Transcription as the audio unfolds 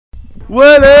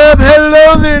What up?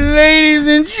 Hello there, ladies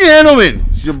and gentlemen.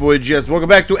 It's your boy Jess. Welcome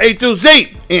back to A to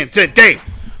Z. And today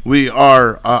we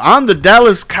are on the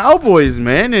Dallas Cowboys,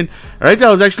 man. And right there,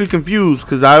 I was actually confused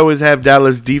because I always have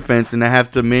Dallas defense and I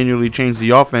have to manually change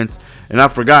the offense. And I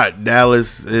forgot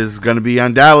Dallas is going to be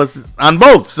on Dallas on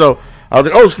both. So I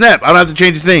was like, oh, snap. I don't have to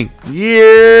change a thing.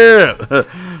 Yeah.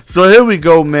 So here we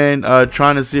go, man.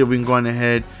 Trying to see if we can go on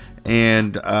ahead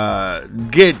and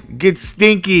get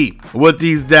stinky with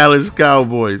these Dallas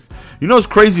Cowboys. You know, it's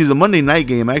crazy. The Monday night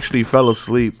game, I actually fell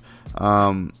asleep.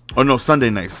 Oh no,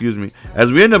 Sunday night, excuse me.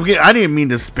 As we end up getting, I didn't mean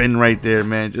to spin right there,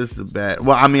 man. Just a bad.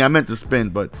 Well, I mean, I meant to spin,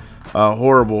 but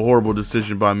horrible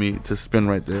decision by me to spin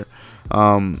right there.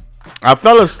 I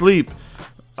fell asleep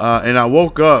and I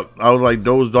woke up. I was like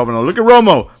dozed off, and I look at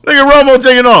Romo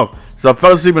taking off. So I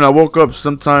fell asleep and I woke up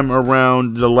sometime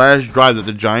around the last drive that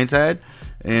the Giants had.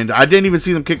 And I didn't even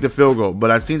see them kick the field goal,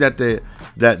 but I seen that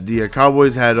the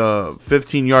Cowboys had a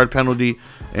 15-yard penalty,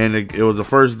 and it was a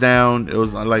first down. It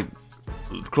was like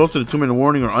close to the 2-minute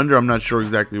warning or under. I'm not sure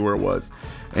exactly where it was.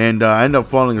 And I ended up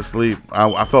falling asleep.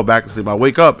 I fell back asleep. I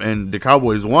wake up, and the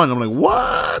Cowboys won. I'm like,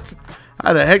 what?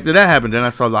 How the heck did that happen? Then I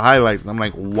saw the highlights, and I'm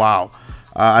like, wow.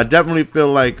 I definitely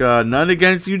feel like none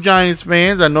against you Giants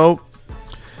fans. I know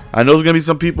there's going to be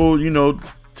some people, you know,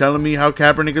 telling me how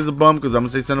Kaepernick is a bum because I'm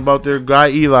going to say something about their guy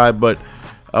Eli, but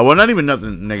well, not even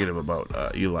nothing negative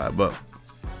about Eli, but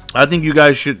I think you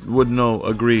guys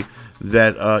agree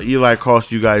that Eli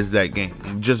cost you guys that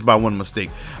game just by one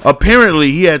mistake.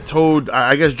 Apparently, he had told,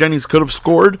 I guess Jennings could have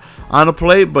scored on a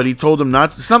play, but he told him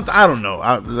not to. Something, I don't know.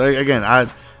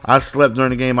 I slept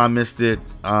during the game. I missed it.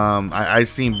 I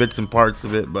seen bits and parts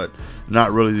of it, but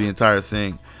not really the entire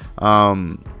thing.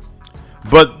 But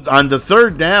on the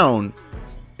third down,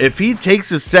 if he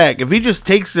takes a sack, if he just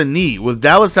takes a knee, with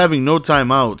Dallas having no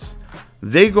timeouts,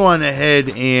 they go on ahead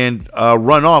and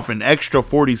run off an extra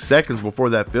 40 seconds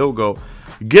before that field goal,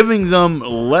 giving them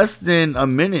less than a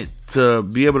minute to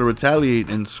be able to retaliate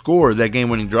and score that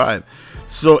game-winning drive.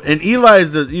 So, and Eli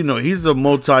is he's a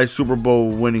multi-Super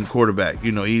Bowl winning quarterback.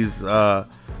 You know, he's a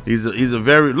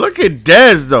very, look at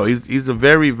Dez though. He's a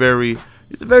very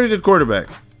good quarterback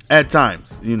at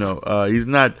times. You know, he's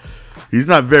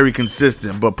not very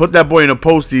consistent, but put that boy in a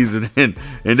postseason, and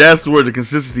that's where the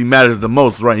consistency matters the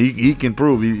most, right? He can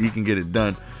prove he can get it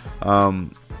done.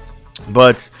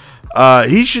 But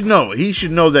he should know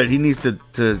that he needs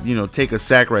to take a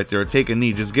sack right there, or take a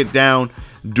knee, just get down,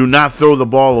 do not throw the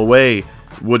ball away,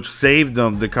 which saved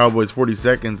them, the Cowboys, 40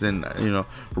 seconds, and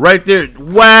right there,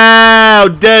 wow,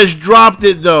 Dez dropped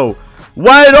it though,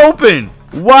 wide open,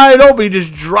 he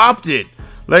just dropped it.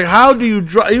 Like, how do you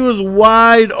drop? He was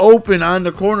wide open on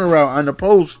the corner route, on the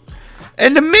post,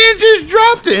 and the man just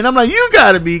dropped it. And I'm like, you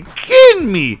gotta be kidding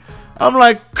me. I'm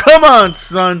like, come on,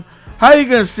 son. How you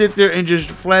gonna sit there and just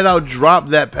flat out drop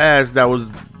that pass that was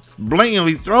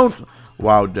blatantly thrown?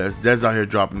 Wow, Dez out here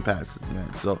dropping passes,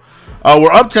 man. So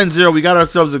we're up 10-0. We got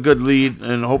ourselves a good lead,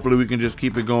 and hopefully we can just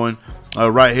keep it going.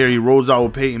 Right here, he rolls out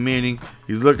with Peyton Manning.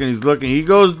 He's looking. He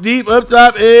goes deep up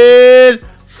top, and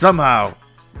somehow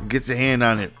gets a hand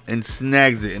on it and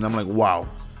snags it. And I'm like, wow,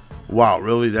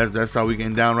 really? That's how we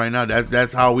getting down right now?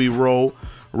 That's how we roll.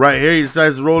 Right here, he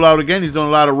decides to roll out again. He's doing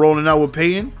a lot of rolling out with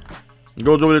Peyton. He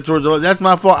goes over there towards the, that's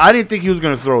my fault. I didn't think he was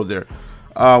going to throw it there.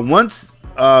 Once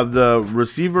the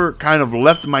receiver kind of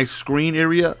left my screen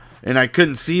area and I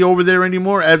couldn't see over there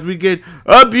anymore, as we get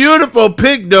a beautiful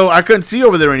pick, though, I couldn't see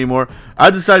over there anymore. I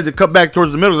decided to cut back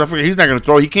towards the middle. I figured he's not going to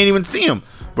throw. He can't even see him.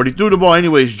 But he threw the ball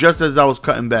anyways, just as I was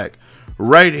cutting back.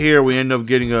 Right here, we end up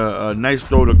getting a nice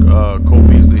throw to Cole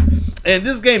Beasley. And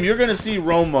this game, you're going to see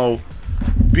Romo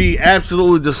be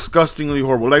absolutely disgustingly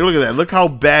horrible. Like, look at that. Look how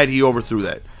bad he overthrew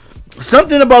that.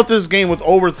 Something about this game with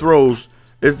overthrows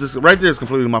is this right there is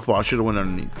completely my fault. I should have went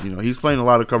underneath. You know, he's playing a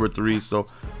lot of cover 3, so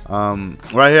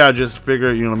right here I just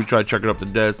figured, let me try to check it up to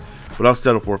Dez, but I'll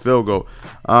settle for a field goal.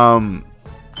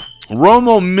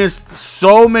 Romo missed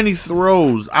so many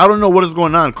throws. I don't know what is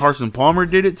going on. Carson Palmer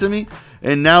did it to me,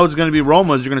 and now it's going to be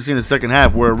Romo, as you're going to see in the second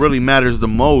half, where it really matters the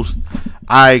most.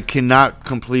 I cannot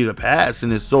complete a pass,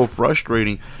 and it's so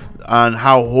frustrating on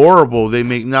how horrible they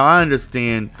make. Now, I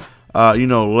understand,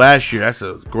 last year, that's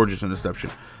a gorgeous interception.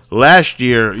 Last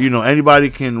year, anybody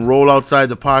can roll outside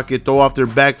the pocket, throw off their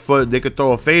back foot, they could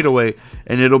throw a fadeaway,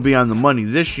 and it'll be on the money.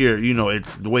 This year,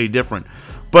 it's way different.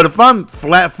 But if I'm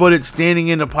flat-footed, standing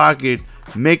in the pocket,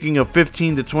 making a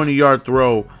 15 to 20-yard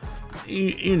throw,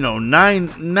 you know,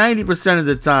 90% of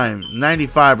the time,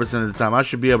 95% of the time, I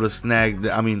should be able to snag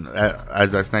that. I mean,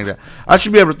 as I snag that, I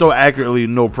should be able to throw accurately,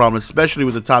 no problem, especially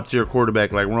with a top tier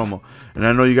quarterback like Romo. And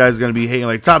I know you guys are going to be hating,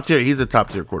 like, top tier. He's a top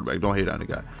tier quarterback. Don't hate on the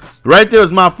guy. Right there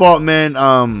was my fault, man.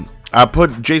 I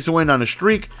put Jason Witten on a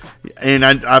streak, and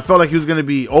I felt like he was going to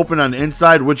be open on the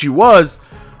inside, which he was,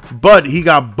 but he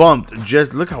got bumped.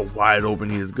 Just look how wide open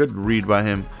he is. Good read by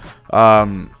him.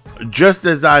 Just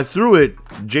as I threw it,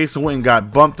 Jason Witten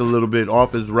got bumped a little bit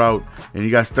off his route, and he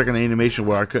got stuck in an animation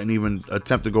where I couldn't even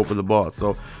attempt to go for the ball.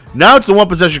 So now it's a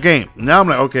one-possession game. Now I'm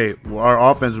like, okay, well, our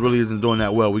offense really isn't doing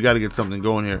that well. We got to get something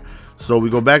going here. So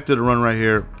we go back to the run right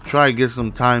here, try to get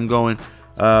some time going.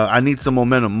 I need some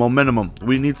momentum.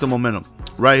 We need some momentum.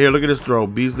 Right here, look at this throw.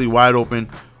 Beasley wide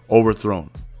open, overthrown.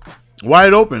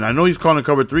 Wide open. I know he's calling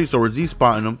cover 3, so is he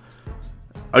spotting him?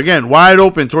 Again, wide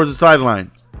open towards the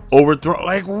sideline. Overthrow.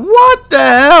 Like, what the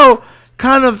hell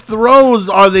kind of throws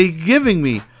are they giving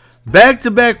me?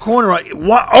 Back-to-back corner.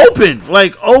 Open.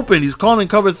 Like, open. He's calling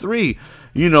cover 3.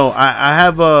 You know, I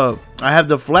have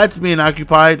the flats being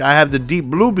occupied. I have the deep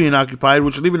blue being occupied,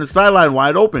 which is leaving the sideline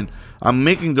wide open. I'm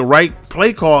making the right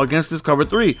play call against this cover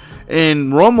 3.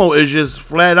 And Romo is just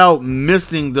flat out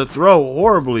missing the throw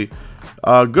horribly.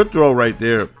 Good throw right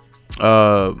there.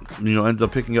 You know, ends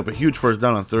up picking up a huge first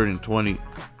down on 3rd and 20.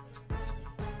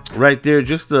 Right there,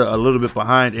 just a little bit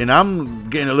behind, and I'm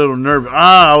getting a little nervous.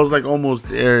 I was like almost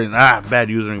there, and bad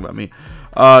usering by me.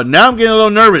 Now I'm getting a little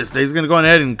nervous. He's gonna go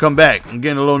ahead and come back. I'm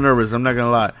getting a little nervous. I'm not gonna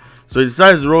lie. So he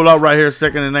decides to roll out right here,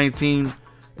 2nd and 19,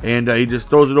 and he just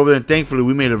throws it over there. And thankfully,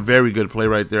 we made a very good play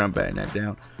right there. I'm batting that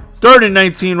down. 3rd and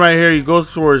 19 right here. He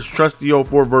goes for his trusty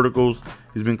 0-4 verticals.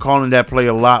 He's been calling that play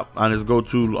a lot on his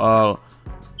go-to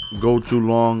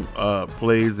long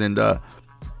plays, and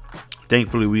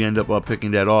thankfully, we end up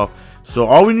picking that off. So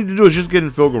all we need to do is just get in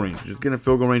field goal range. Just get in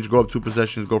field goal range, go up 2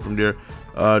 possessions, go from there.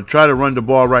 Try to run the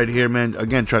ball right here, man.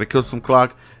 Again, try to kill some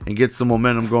clock and get some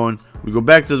momentum going. We go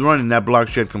back to the run, and that block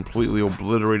shed completely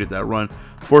obliterated that run.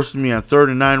 Forces me on 3rd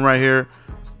and 9 right here.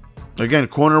 Again,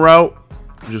 corner route,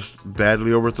 just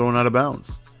badly overthrown out of bounds.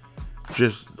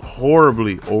 Just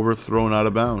horribly overthrown out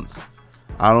of bounds.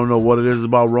 I don't know what it is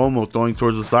about Romo throwing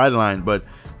towards the sideline, but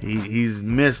he's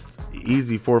missed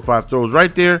easy 4 or 5 throws.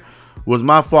 Right there was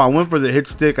my fault. I went for the hit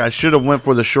stick. I should have went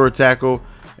for the short tackle,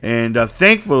 and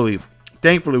thankfully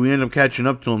we ended up catching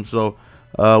up to him. So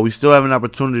we still have an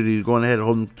opportunity to go ahead and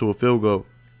hold him to a field goal.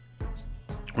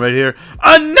 Right here,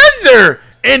 another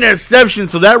interception.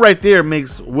 So that right there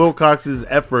makes Wilcox's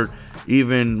effort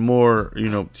even more, you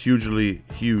know, hugely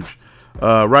huge.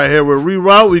 Right here, we're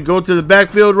reroute. We go to the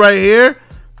backfield right here,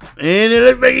 and it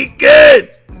looks like he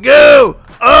could go.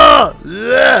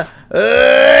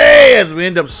 As we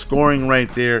end up scoring right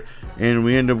there, and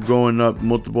we end up going up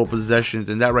multiple possessions,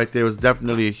 and that right there was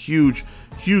definitely a huge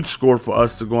score for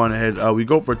us to go on ahead. We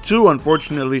go for 2.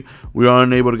 Unfortunately, we are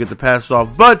unable to get the pass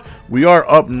off, but we are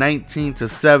up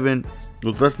 19-7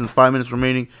 with less than 5 minutes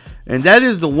remaining. And that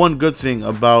is the one good thing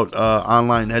about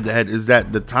online head-to-head, is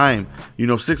that the time, you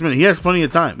know, 6 minutes, he has plenty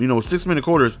of time. You know, 6-minute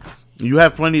quarters, you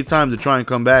have plenty of time to try and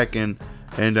come back and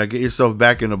get yourself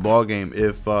back in the ball game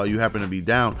if you happen to be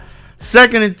down.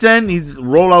 2nd and 10, he's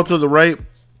roll out to the right,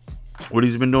 what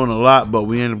he's been doing a lot, but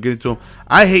we end up getting to him.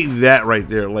 I hate that right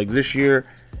there. Like this year,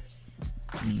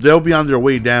 they'll be on their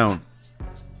way down,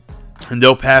 and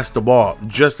they'll pass the ball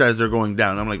just as they're going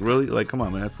down. I'm like, really? Like, come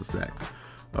on, man, that's a sack.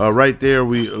 Right there,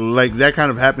 we like that kind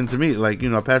of happened to me. Like, you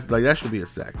know, I passed, like that should be a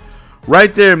sack.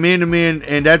 Right there, man to man,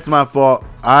 and that's my fault.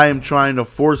 I am trying to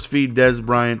force feed Dez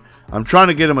Bryant. I'm trying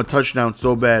to get him a touchdown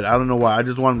so bad. I don't know why. I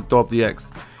just want him to throw up the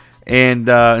X. And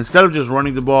instead of just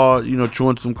running the ball, you know,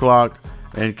 chewing some clock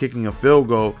and kicking a field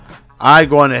goal, I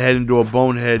go on ahead and do a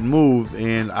bonehead move,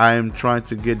 and I am trying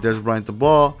to get Dez Bryant the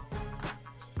ball.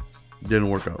 Didn't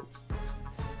work out.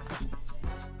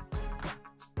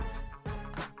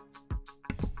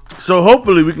 So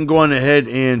hopefully we can go on ahead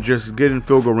and just get in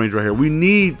field goal range right here. We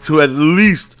need to at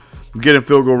least get in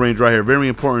field goal range right here. Very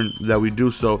important that we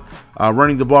do so.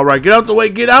 Running the ball right. Get out the way.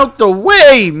 Get out the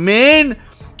way, man.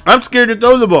 I'm scared to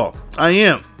throw the ball. I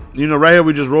am. You know, right here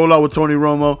we just roll out with Tony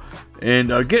Romo. And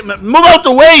move out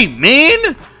the way,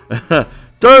 man.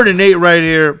 3rd and 8 right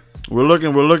here. We're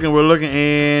looking.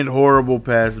 And horrible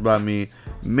pass by me.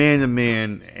 Man to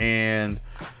man. And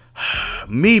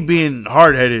me being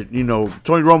hard-headed, you know,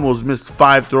 Tony Romo's missed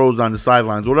 5 throws on the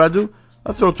sidelines. What did I do?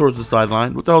 I throw towards the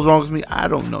sideline. What the hell's wrong with me? I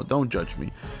don't know. Don't judge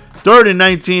me. 3rd and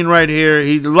 19 right here.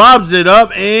 He lobs it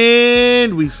up,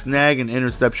 and we snag an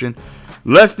interception.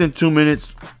 Less than 2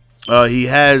 minutes. He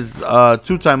has 2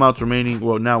 timeouts remaining.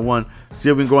 Well, now 1. See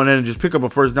if we can go ahead and just pick up a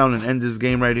first down and end this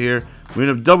game right here. We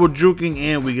end up double juking,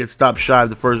 and we get stopped shy of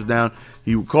the first down.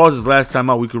 He calls his last time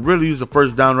out. We could really use the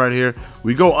first down right here.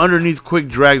 We go underneath, quick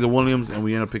drag to Williams, and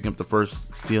we end up picking up the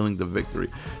first, sealing the victory.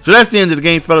 So that's the end of the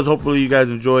game, fellas. Hopefully you guys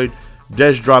enjoyed.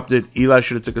 Dez dropped it. Eli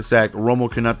should have took a sack. Romo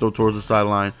cannot throw towards the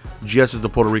sideline. GS is the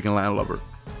Puerto Rican land lover.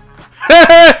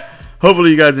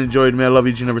 Hopefully you guys enjoyed, man. I love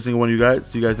each and every single one of you guys.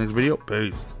 See you guys next video.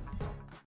 Peace.